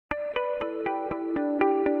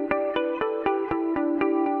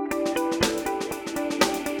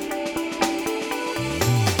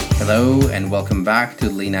Hello and welcome back to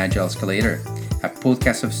Lean Agile Escalator, a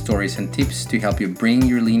podcast of stories and tips to help you bring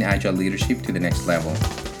your Lean Agile leadership to the next level.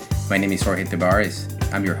 My name is Jorge Tavares.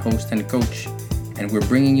 I'm your host and coach, and we're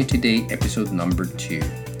bringing you today episode number 2.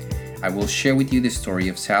 I will share with you the story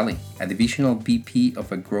of Sally, a divisional VP of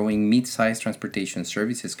a growing mid-sized transportation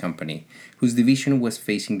services company whose division was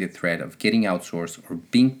facing the threat of getting outsourced or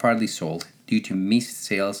being partly sold due to missed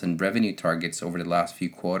sales and revenue targets over the last few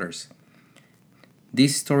quarters.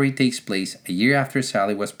 This story takes place a year after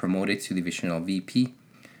Sally was promoted to divisional VP.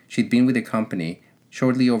 She'd been with the company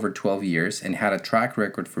shortly over 12 years and had a track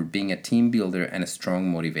record for being a team builder and a strong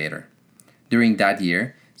motivator. During that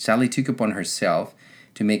year, Sally took upon herself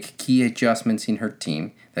to make key adjustments in her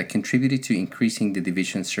team that contributed to increasing the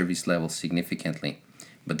division's service level significantly.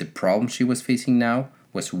 But the problem she was facing now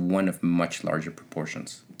was one of much larger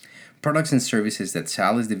proportions. Products and services that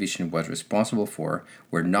Sally's division was responsible for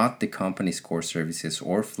were not the company's core services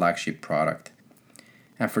or flagship product.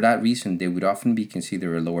 And for that reason, they would often be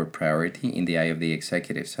considered a lower priority in the eye of the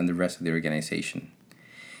executives and the rest of the organization.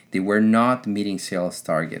 They were not meeting sales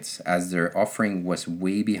targets as their offering was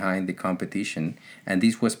way behind the competition, and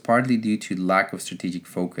this was partly due to lack of strategic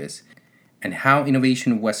focus and how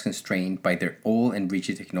innovation was constrained by their old and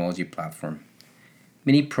rigid technology platform.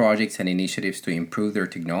 Many projects and initiatives to improve their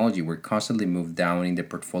technology were constantly moved down in their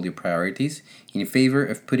portfolio priorities in favor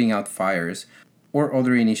of putting out fires or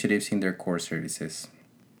other initiatives in their core services.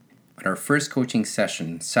 At our first coaching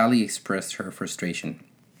session, Sally expressed her frustration.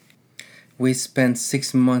 We spent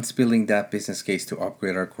 6 months building that business case to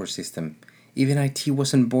upgrade our core system. Even IT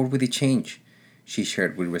was on board with the change, she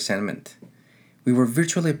shared with resentment. We were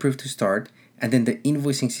virtually approved to start, and then the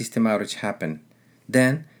invoicing system outage happened.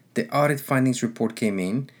 Then, the audit findings report came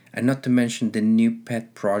in, and not to mention the new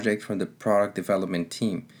pet project from the product development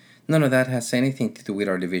team. None of that has anything to do with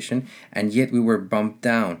our division, and yet we were bumped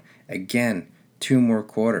down, again, 2 more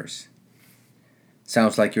quarters.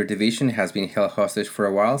 Sounds like your division has been held hostage for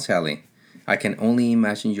a while, Sally. I can only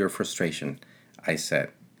imagine your frustration, I said.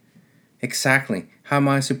 Exactly. How am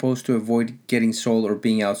I supposed to avoid getting sold or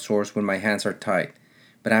being outsourced when my hands are tied?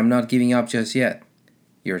 But I'm not giving up just yet.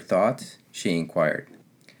 Your thoughts? She inquired.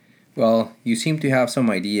 Well, you seem to have some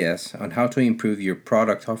ideas on how to improve your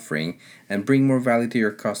product offering and bring more value to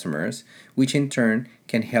your customers, which in turn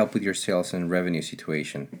can help with your sales and revenue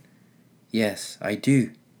situation. Yes, I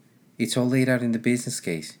do. It's all laid out in the business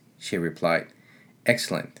case, she replied.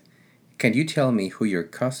 Excellent. Can you tell me who your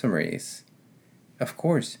customer is? Of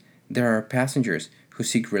course, there are passengers who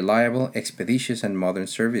seek reliable, expeditious, and modern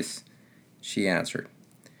service, she answered.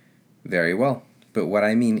 Very well, but what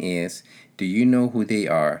I mean is, do you know who they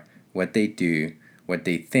are, what they do, what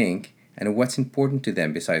they think, and what's important to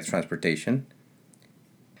them besides transportation?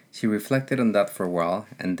 She reflected on that for a while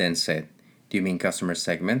and then said, Do you mean customer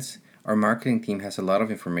segments? Our marketing team has a lot of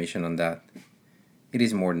information on that. It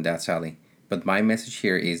is more than that, Sally. But my message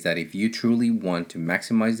here is that if you truly want to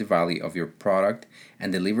maximize the value of your product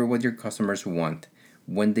and deliver what your customers want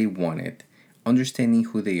when they want it, understanding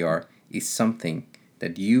who they are is something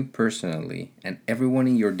that you personally and everyone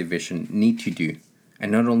in your division need to do,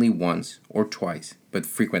 and not only once or twice, but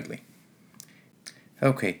frequently.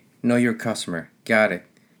 Okay, know your customer. Got it,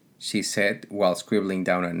 she said while scribbling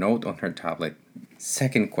down a note on her tablet.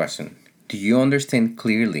 Second question. Do you understand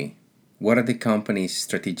clearly what are the company's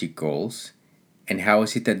strategic goals? And how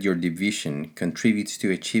is it that your division contributes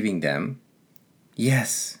to achieving them?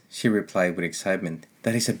 Yes, she replied with excitement.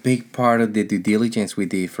 That is a big part of the due diligence we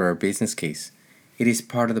did for our business case. It is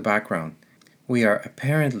part of the background. We are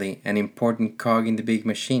apparently an important cog in the big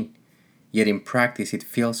machine, yet in practice it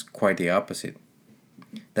feels quite the opposite.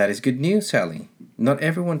 That is good news, Sally. Not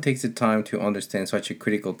everyone takes the time to understand such a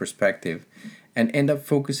critical perspective and end up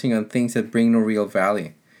focusing on things that bring no real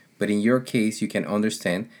value. But in your case, you can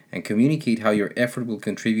understand and communicate how your effort will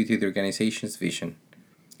contribute to the organization's vision.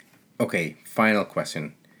 Okay, final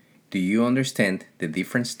question. Do you understand the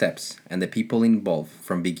different steps and the people involved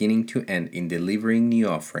from beginning to end in delivering new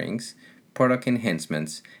offerings, product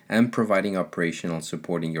enhancements, and providing operational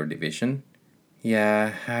support in your division?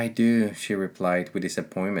 Yeah, I do, she replied with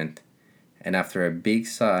disappointment. And after a big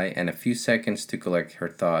sigh and a few seconds to collect her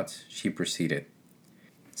thoughts, she proceeded.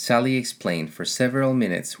 Sally explained for several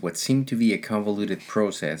minutes what seemed to be a convoluted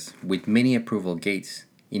process with many approval gates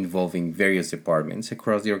involving various departments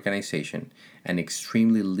across the organization and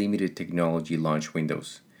extremely limited technology launch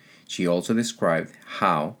windows. She also described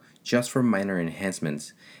how, just for minor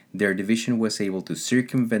enhancements, their division was able to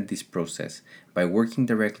circumvent this process by working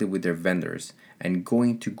directly with their vendors and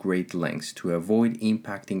going to great lengths to avoid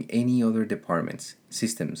impacting any other departments,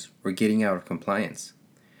 systems, or getting out of compliance.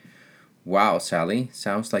 Wow, Sally,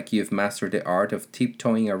 sounds like you've mastered the art of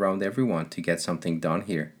tiptoeing around everyone to get something done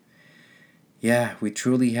here. Yeah, we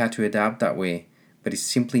truly had to adapt that way, but it's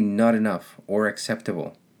simply not enough or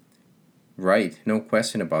acceptable. Right, no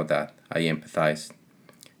question about that, I empathized.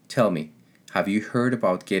 Tell me, have you heard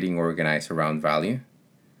about getting organized around value?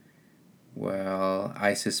 Well,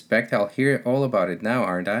 I suspect I'll hear all about it now,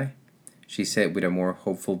 aren't I? She said with a more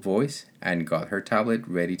hopeful voice and got her tablet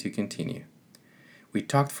ready to continue. We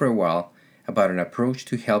talked for a while about an approach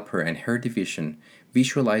to help her and her division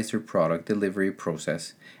visualize their product delivery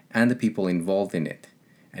process and the people involved in it,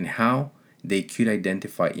 and how they could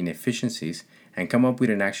identify inefficiencies and come up with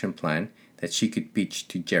an action plan that she could pitch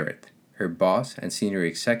to Jared, her boss and senior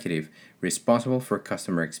executive responsible for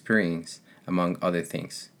customer experience, among other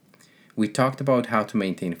things. We talked about how to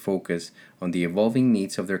maintain focus on the evolving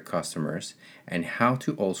needs of their customers and how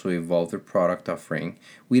to also evolve their product offering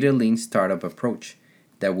with a lean startup approach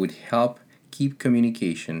that would help keep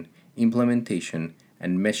communication, implementation,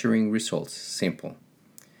 and measuring results simple.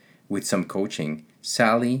 With some coaching,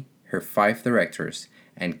 Sally, her five directors,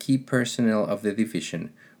 and key personnel of the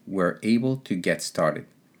division were able to get started.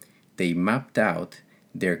 They mapped out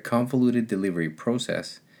their convoluted delivery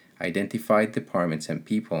process, identified departments and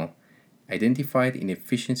people, identified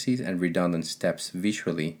inefficiencies and redundant steps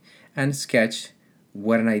visually, and sketched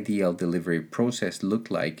what an ideal delivery process looked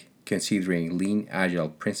like considering lean agile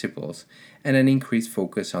principles and an increased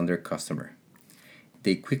focus on their customer.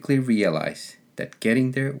 They quickly realized that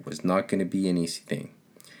getting there was not going to be an easy thing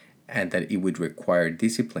and that it would require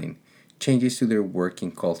discipline, changes to their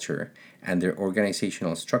working culture, and their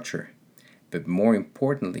organizational structure. But more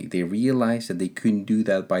importantly, they realized that they couldn't do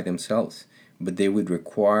that by themselves, but they would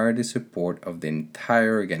require the support of the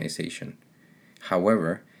entire organization.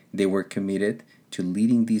 However, they were committed to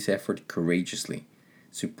leading this effort courageously,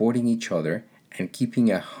 supporting each other, and keeping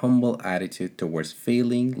a humble attitude towards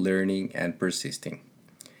failing, learning, and persisting.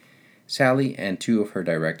 Sally and two of her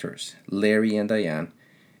directors, Larry and Diane,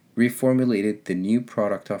 reformulated the new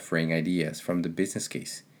product offering ideas from the business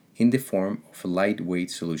case in the form of a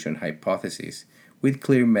lightweight solution hypothesis with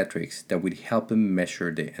clear metrics that would help them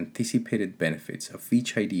measure the anticipated benefits of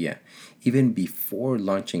each idea even before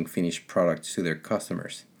launching finished products to their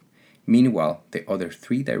customers. Meanwhile, the other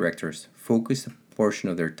three directors focused a portion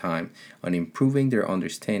of their time on improving their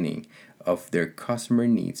understanding of their customer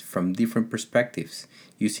needs from different perspectives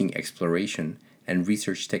using exploration and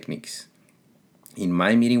research techniques. In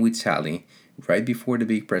my meeting with Sally, right before the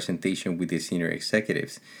big presentation with the senior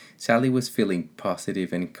executives, Sally was feeling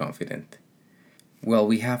positive and confident. Well,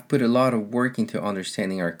 we have put a lot of work into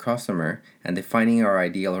understanding our customer and defining our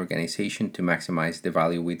ideal organization to maximize the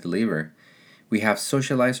value we deliver. We have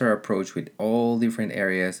socialized our approach with all different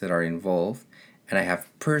areas that are involved, and I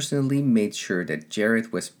have personally made sure that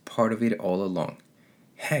Jared was part of it all along.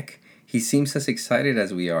 Heck, he seems as excited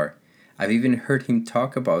as we are. I've even heard him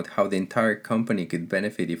talk about how the entire company could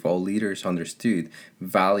benefit if all leaders understood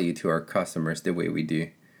value to our customers the way we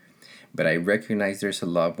do. But I recognize there's a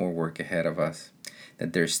lot more work ahead of us,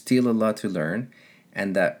 that there's still a lot to learn,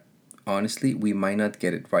 and that honestly, we might not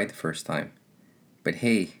get it right the first time. But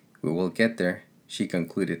hey, we will get there, she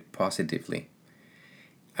concluded positively.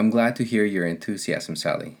 I'm glad to hear your enthusiasm,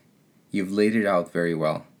 Sally. You've laid it out very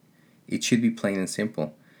well. It should be plain and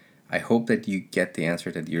simple. I hope that you get the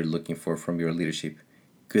answer that you're looking for from your leadership.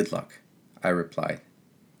 Good luck, I replied.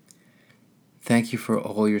 Thank you for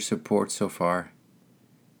all your support so far.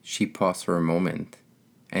 She paused for a moment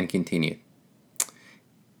and continued.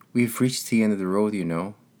 We've reached the end of the road, you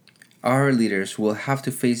know. Our leaders will have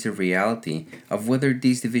to face the reality of whether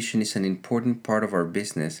this division is an important part of our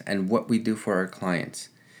business and what we do for our clients.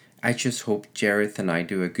 I just hope Jareth and I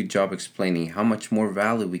do a good job explaining how much more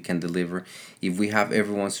value we can deliver if we have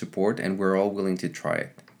everyone's support and we're all willing to try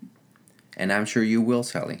it. And I'm sure you will,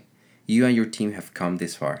 Sally. You and your team have come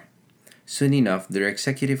this far. Soon enough, their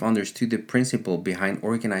executive understood the principle behind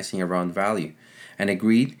organizing around value and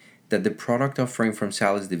agreed that the product offering from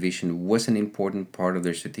Sally's division was an important part of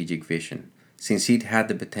their strategic vision, since it had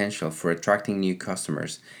the potential for attracting new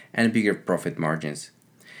customers and bigger profit margins.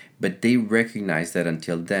 But they recognized that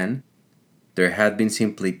until then, there had been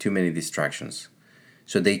simply too many distractions.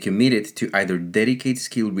 So they committed to either dedicate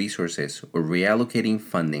skilled resources or reallocating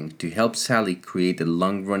funding to help Sally create a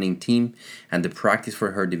long running team and the practice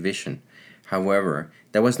for her division. However,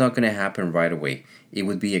 that was not going to happen right away. It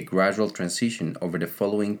would be a gradual transition over the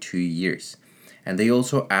following 2 years. And they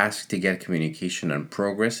also asked to get communication on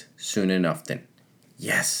progress soon and often.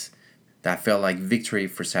 Yes, that felt like victory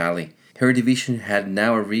for Sally. Her division had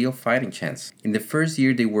now a real fighting chance. In the first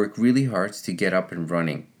year, they worked really hard to get up and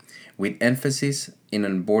running. With emphasis in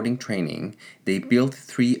onboarding training, they built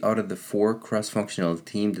 3 out of the 4 cross-functional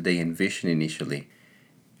teams that they envisioned initially,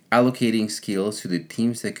 allocating skills to the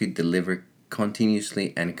teams that could deliver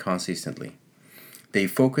continuously and consistently. They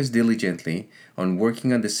focused diligently on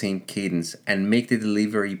working on the same cadence and make the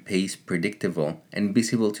delivery pace predictable and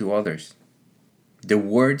visible to others. The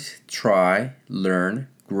words try, learn,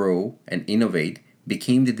 grow, and innovate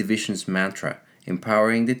became the division's mantra,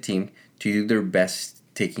 empowering the team to do their best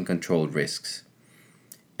taking controlled risks.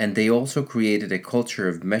 And they also created a culture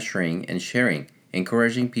of measuring and sharing,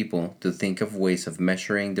 encouraging people to think of ways of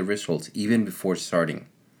measuring the results even before starting.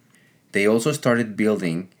 They also started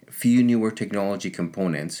building a few newer technology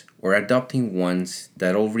components or adopting ones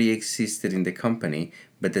that already existed in the company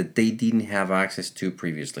but that they didn't have access to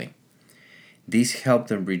previously. This helped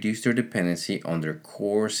them reduce their dependency on their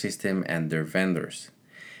core system and their vendors.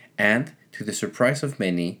 And, to the surprise of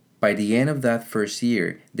many, by the end of that first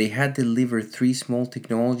year, they had delivered 3 small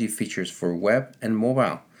technology features for web and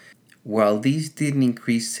mobile. While these didn't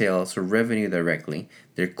increase sales or revenue directly,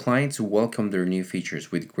 their clients welcomed their new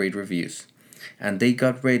features with great reviews, and they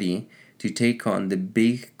got ready to take on the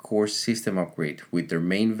big core system upgrade with their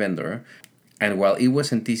main vendor. And while it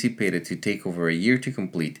was anticipated to take over a year to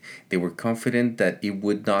complete, they were confident that it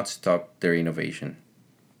would not stop their innovation.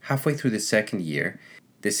 Halfway through the second year,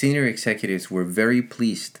 the senior executives were very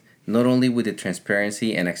pleased not only with the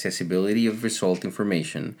transparency and accessibility of result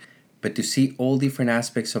information, but to see all different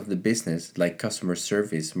aspects of the business like customer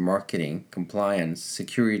service, marketing, compliance,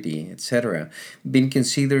 security, etc., being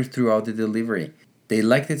considered throughout the delivery. They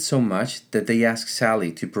liked it so much that they asked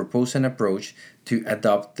Sally to propose an approach to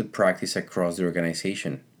adopt the practice across the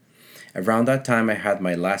organization. Around that time, I had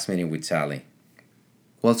my last meeting with Sally.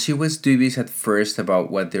 While she was dubious at first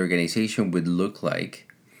about what the organization would look like,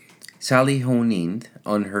 Sally honed in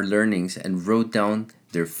on her learnings and wrote down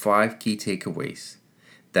their 5 key takeaways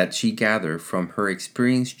that she gathered from her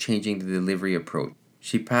experience changing the delivery approach.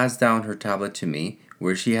 She passed down her tablet to me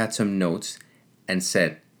where she had some notes and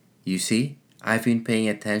said, "You see, I've been paying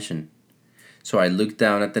attention." So I looked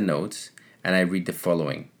down at the notes and I read the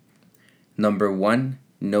following. Number 1,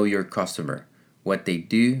 know your customer, what they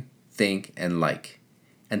do, think, and like.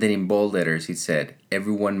 And then in bold letters it said,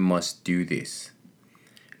 everyone must do this.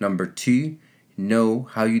 Number 2, know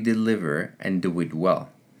how you deliver and do it well.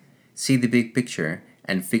 See the big picture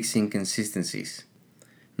and fix inconsistencies.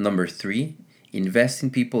 Number 3, invest in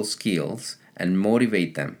people's skills and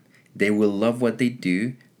motivate them. They will love what they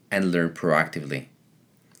do and learn proactively.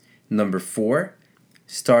 Number 4,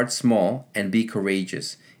 start small and be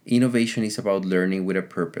courageous. Innovation is about learning with a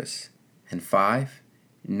purpose. And 5,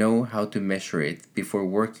 know how to measure it before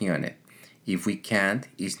working on it. If we can't,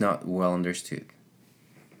 it's not well understood.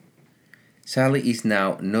 Sally is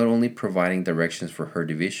now not only providing directions for her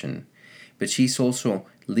division, but she's also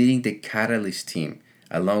leading the Catalyst team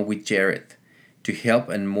along with Jared to help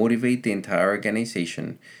and motivate the entire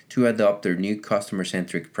organization to adopt their new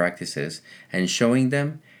customer-centric practices and showing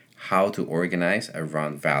them how to organize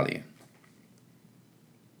around value.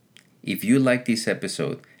 If you liked this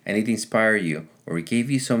episode and it inspired you or gave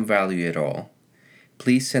you some value at all,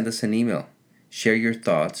 please send us an email, share your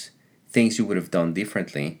thoughts, things you would have done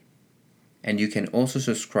differently, and you can also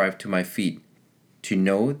subscribe to my feed to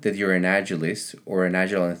know that you're an Agilist or an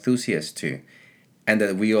Agile enthusiast too, and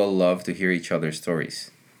that we all love to hear each other's stories.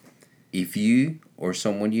 If you or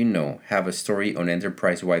someone you know have a story on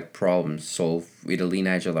enterprise-wide problems solved with a Lean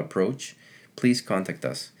Agile approach, please contact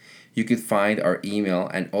us. You could find our email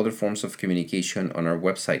and other forms of communication on our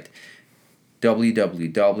website,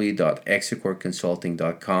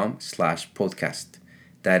 www.execorconsulting.com/podcast.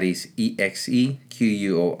 That is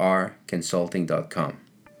EXEQUOR consulting.com.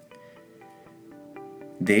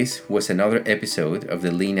 This was another episode of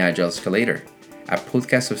the Lean Agile Escalator, a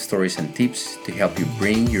podcast of stories and tips to help you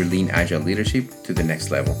bring your Lean Agile leadership to the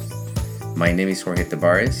next level. My name is Jorge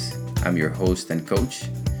Tavares. I'm your host and coach.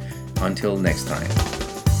 Until next time.